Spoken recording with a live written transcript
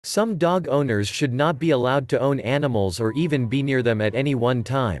Some dog owners should not be allowed to own animals or even be near them at any one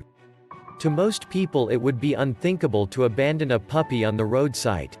time. To most people it would be unthinkable to abandon a puppy on the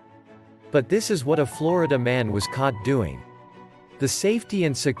roadside. But this is what a Florida man was caught doing. The safety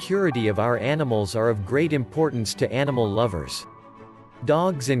and security of our animals are of great importance to animal lovers.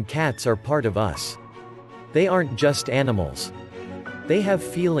 Dogs and cats are part of us. They aren't just animals. They have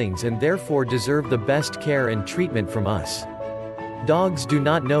feelings and therefore deserve the best care and treatment from us. Dogs do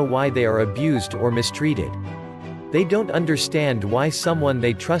not know why they are abused or mistreated. They don't understand why someone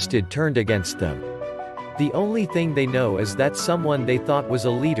they trusted turned against them. The only thing they know is that someone they thought was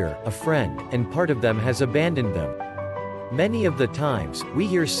a leader, a friend, and part of them has abandoned them. Many of the times, we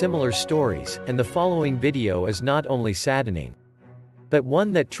hear similar stories, and the following video is not only saddening, but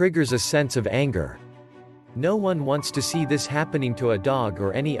one that triggers a sense of anger. No one wants to see this happening to a dog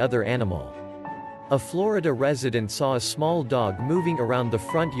or any other animal. A Florida resident saw a small dog moving around the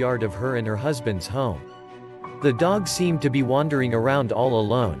front yard of her and her husband's home. The dog seemed to be wandering around all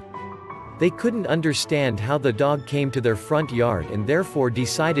alone. They couldn't understand how the dog came to their front yard and therefore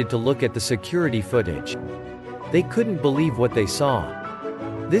decided to look at the security footage. They couldn't believe what they saw.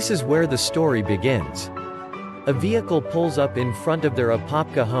 This is where the story begins. A vehicle pulls up in front of their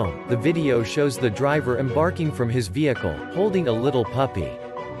Apopka home. The video shows the driver embarking from his vehicle, holding a little puppy.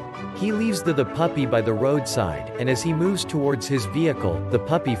 He leaves the puppy by the roadside, and as he moves towards his vehicle, the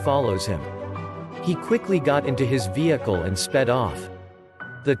puppy follows him. He quickly got into his vehicle and sped off.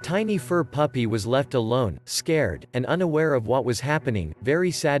 The tiny fur puppy was left alone, scared, and unaware of what was happening.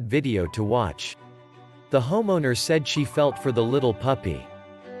 Very sad video to watch. The homeowner said she felt for the little puppy.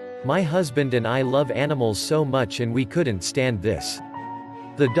 "My husband and I love animals so much and we couldn't stand this."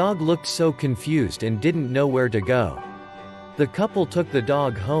 The dog looked so confused and didn't know where to go. The couple took the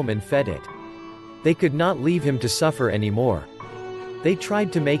dog home and fed it. They could not leave him to suffer anymore. They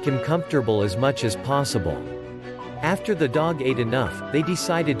tried to make him comfortable as much as possible. After the dog ate enough, they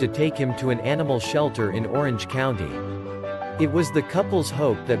decided to take him to an animal shelter in Orange County. It was the couple's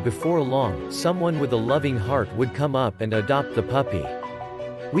hope that before long, someone with a loving heart would come up and adopt the puppy.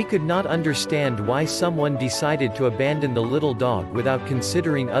 We could not understand why someone decided to abandon the little dog without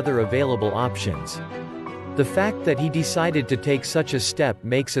considering other available options. The fact that he decided to take such a step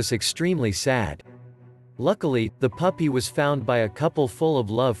makes us extremely sad. Luckily, the puppy was found by a couple full of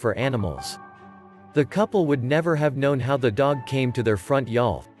love for animals. The couple would never have known how the dog came to their front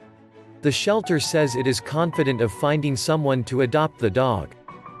yard. The shelter says it is confident of finding someone to adopt the dog.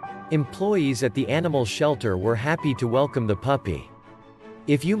 Employees at the animal shelter were happy to welcome the puppy.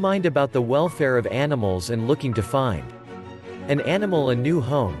 If you mind about the welfare of animals and looking to find an animal a new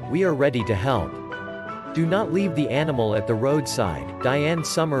home, we are ready to help. Do not leave the animal at the roadside, Diane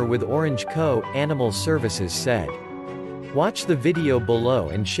Summer with Orange Co. Animal Services said. Watch the video below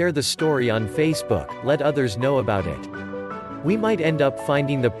and share the story on Facebook, let others know about it. We might end up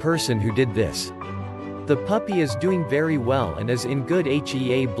finding the person who did this. The puppy is doing very well and is in good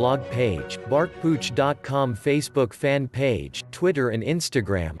HEA blog page, BarkPooch.com Facebook fan page, Twitter and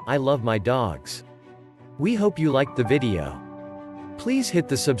Instagram. I love my dogs. We hope you liked the video. Please hit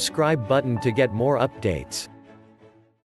the subscribe button to get more updates.